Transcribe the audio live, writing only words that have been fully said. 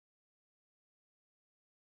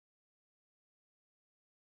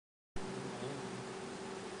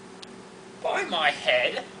By my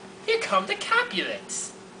head, here come the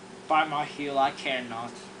Capulets. By my heel, I care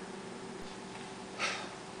not.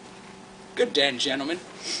 Good den, gentlemen.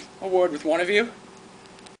 A word with one of you.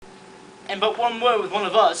 And but one word with one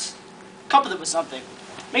of us. Couple it with something.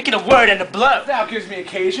 Make it a word and a blow. If thou gives me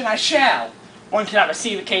occasion, I shall. One cannot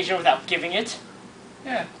receive occasion without giving it.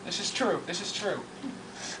 Yeah, this is true. This is true.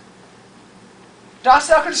 Dost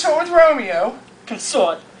thou consort with Romeo?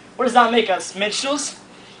 Consort? What does that make us, minstrels?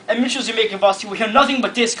 And minstrels you make of us, you will hear nothing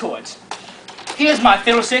but discords. Here's my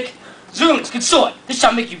fiddlestick. Zoons, consort, this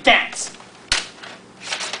shall make you dance.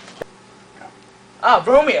 Ah,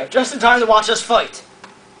 Romeo, just in time to watch us fight.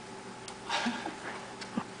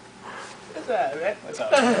 What's that, man? What's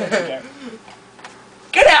up?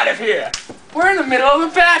 Get out of here! We're in the middle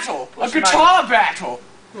of a battle! What's a guitar battle!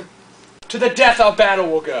 To the death our battle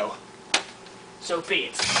will go. So be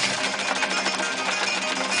it.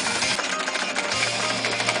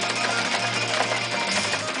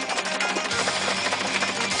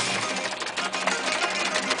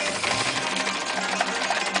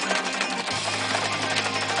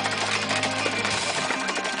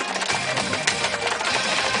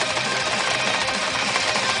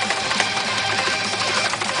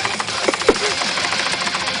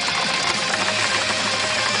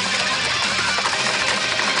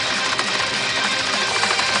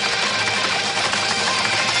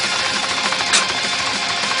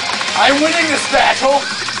 I'm winning this battle!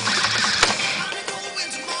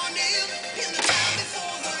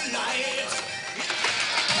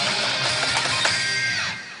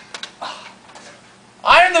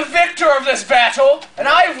 I am the victor of this battle, and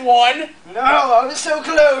I've won! No, I was so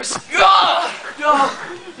close! Ah! No!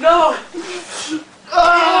 No!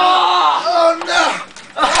 Ah! Oh no!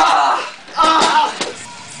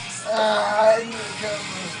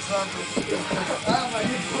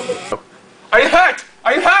 Are you hurt?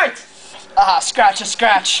 Are you hurt? Ah, scratch a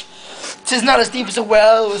scratch. 'Tis not as deep as a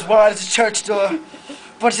well, or as wide as a church door,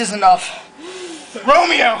 but 'tis enough.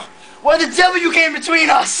 Romeo! Why the devil you came between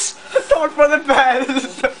us? Thought for the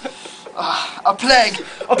best. A plague!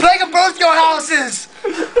 A plague of both your houses!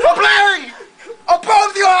 A plague! Of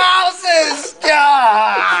both your houses!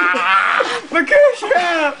 Ah!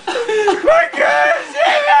 Mercutio!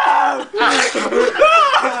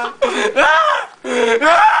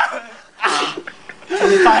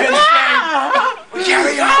 If I understand, we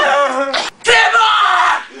carry on. Timber!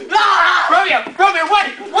 Romeo! Romeo,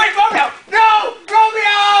 wait! Wait, Romeo! No!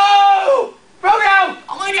 Romeo! Romeo!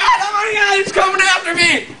 Oh my god, he's coming after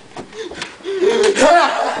me!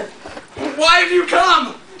 Why have you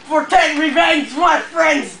come? For 10 revenge, my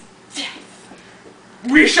friends!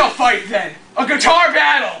 We shall fight then! A guitar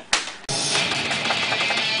battle!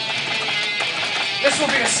 This will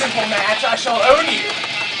be a simple match. I shall own you.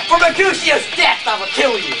 For Mercutio's death, I will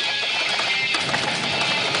kill you!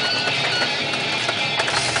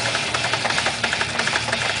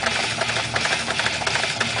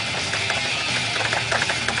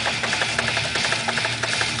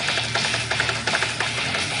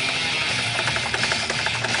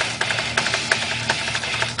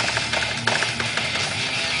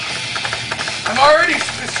 I'm already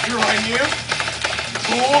destroying you.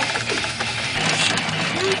 Fool.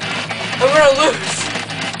 I'm gonna lose!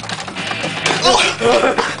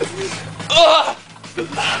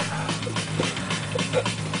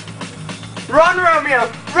 Run,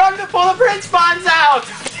 Romeo! Run before the prince finds out!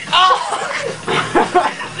 Oh!